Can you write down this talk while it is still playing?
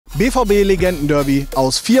BVB Legends Derby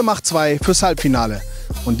aus 4x2 fürs Halbfinale.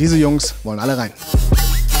 Und diese Jungs wollen alle rein.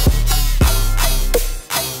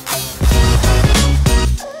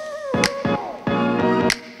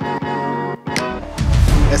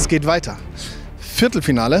 Es geht weiter.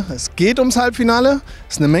 Viertelfinale. Es geht ums Halbfinale.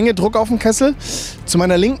 Es ist eine Menge Druck auf dem Kessel. Zu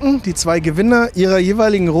meiner Linken die zwei Gewinner ihrer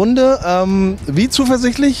jeweiligen Runde. Wie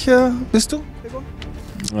zuversichtlich bist du, Gregor?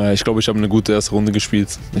 Ich glaube, ich habe eine gute erste Runde gespielt.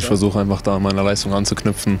 Ich versuche einfach da an meiner Leistung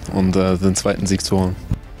anzuknüpfen und den zweiten Sieg zu holen.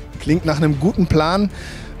 Klingt nach einem guten Plan.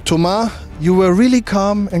 Thomas, you were really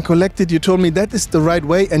calm and collected. You told me that is the right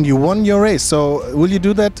way and you won your race. So will you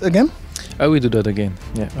do that again? I will do that again.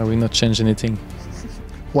 Yeah, I will not change anything.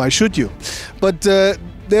 Why should you? But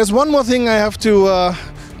there's one more thing I have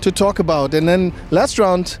to talk about. And then last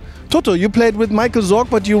round, Toto, you played with Michael Zorc,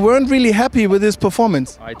 but you weren't really happy with his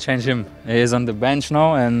performance. I changed him. He is on the bench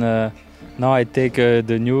now, and now I take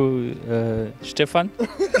the new Stefan,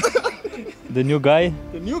 the new guy.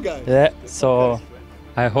 The new guy? Yeah, so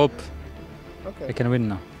I hope I can win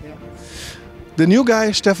now. Yeah. The new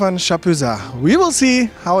guy, Stefan Chapuisat. We will see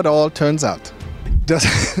how it all turns out.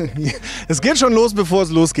 Es geht schon los, bevor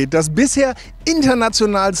es losgeht. Das bisher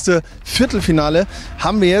internationalste Viertelfinale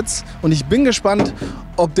haben wir jetzt. Und ich bin gespannt,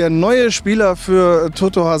 ob der neue Spieler für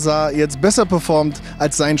Toto Hazard jetzt besser performt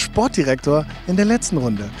als sein Sportdirektor in der letzten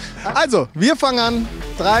Runde. Also, wir fangen an.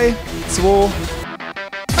 3, 2, 1.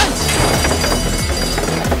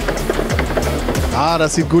 Ah,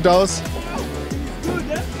 das sieht gut aus.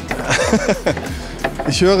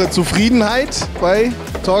 Ich höre Zufriedenheit bei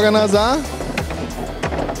Thorgan Hazard.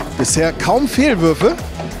 Bisher kaum Fehlwürfe.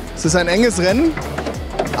 Es ist ein enges Rennen.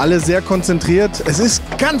 Alle sehr konzentriert. Es ist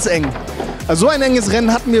ganz eng. Also so ein enges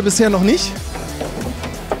Rennen hatten wir bisher noch nicht.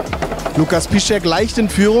 Lukas Piszczek leicht in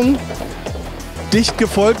Führung. Dicht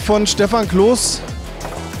gefolgt von Stefan Klos.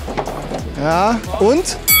 Ja,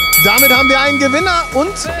 und damit haben wir einen Gewinner.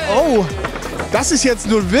 Und, oh, das ist jetzt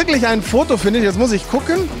nun wirklich ein Foto, finde ich. Jetzt muss ich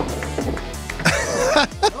gucken.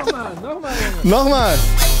 Nochmal.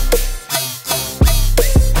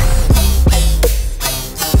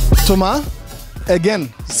 Thomas,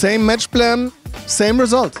 again, same match plan, same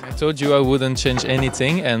result. I told you I wouldn't change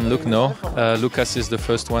anything, and look now, Lucas is the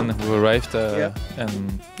first one who arrived,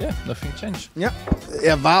 and yeah, nothing changed. Ja,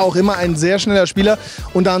 er war auch immer ein sehr schneller Spieler.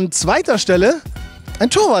 Und an zweiter Stelle ein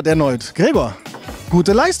Torwart erneut. Gregor,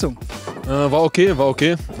 gute Leistung. War okay, war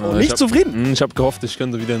okay. Nicht zufrieden? Ich habe gehofft, ich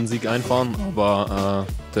könnte wieder einen Sieg einfahren, aber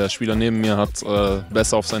der Spieler neben mir hat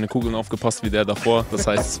besser auf seine Kugeln aufgepasst wie der davor. Das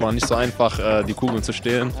heißt, es war nicht so einfach, die Kugeln zu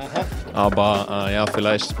stehlen. Aber ja,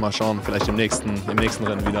 vielleicht mal schauen, vielleicht im nächsten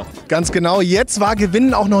Rennen wieder. Ganz genau, jetzt war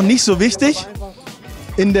Gewinnen auch noch nicht so wichtig.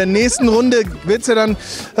 In der nächsten Runde wird es ja dann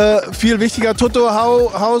viel wichtiger. Toto,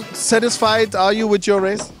 how satisfied are you with your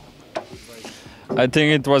race? I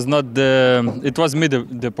think it was not it was me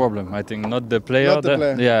the problem. I think not the player. Not the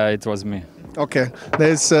player. Yeah, it was me. Okay,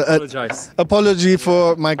 there's Apologize. apology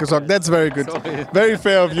for Michael Zorc. That's very good. Sorry. Very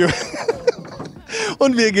fair of you.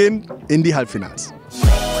 Und wir gehen in die Halbfinals.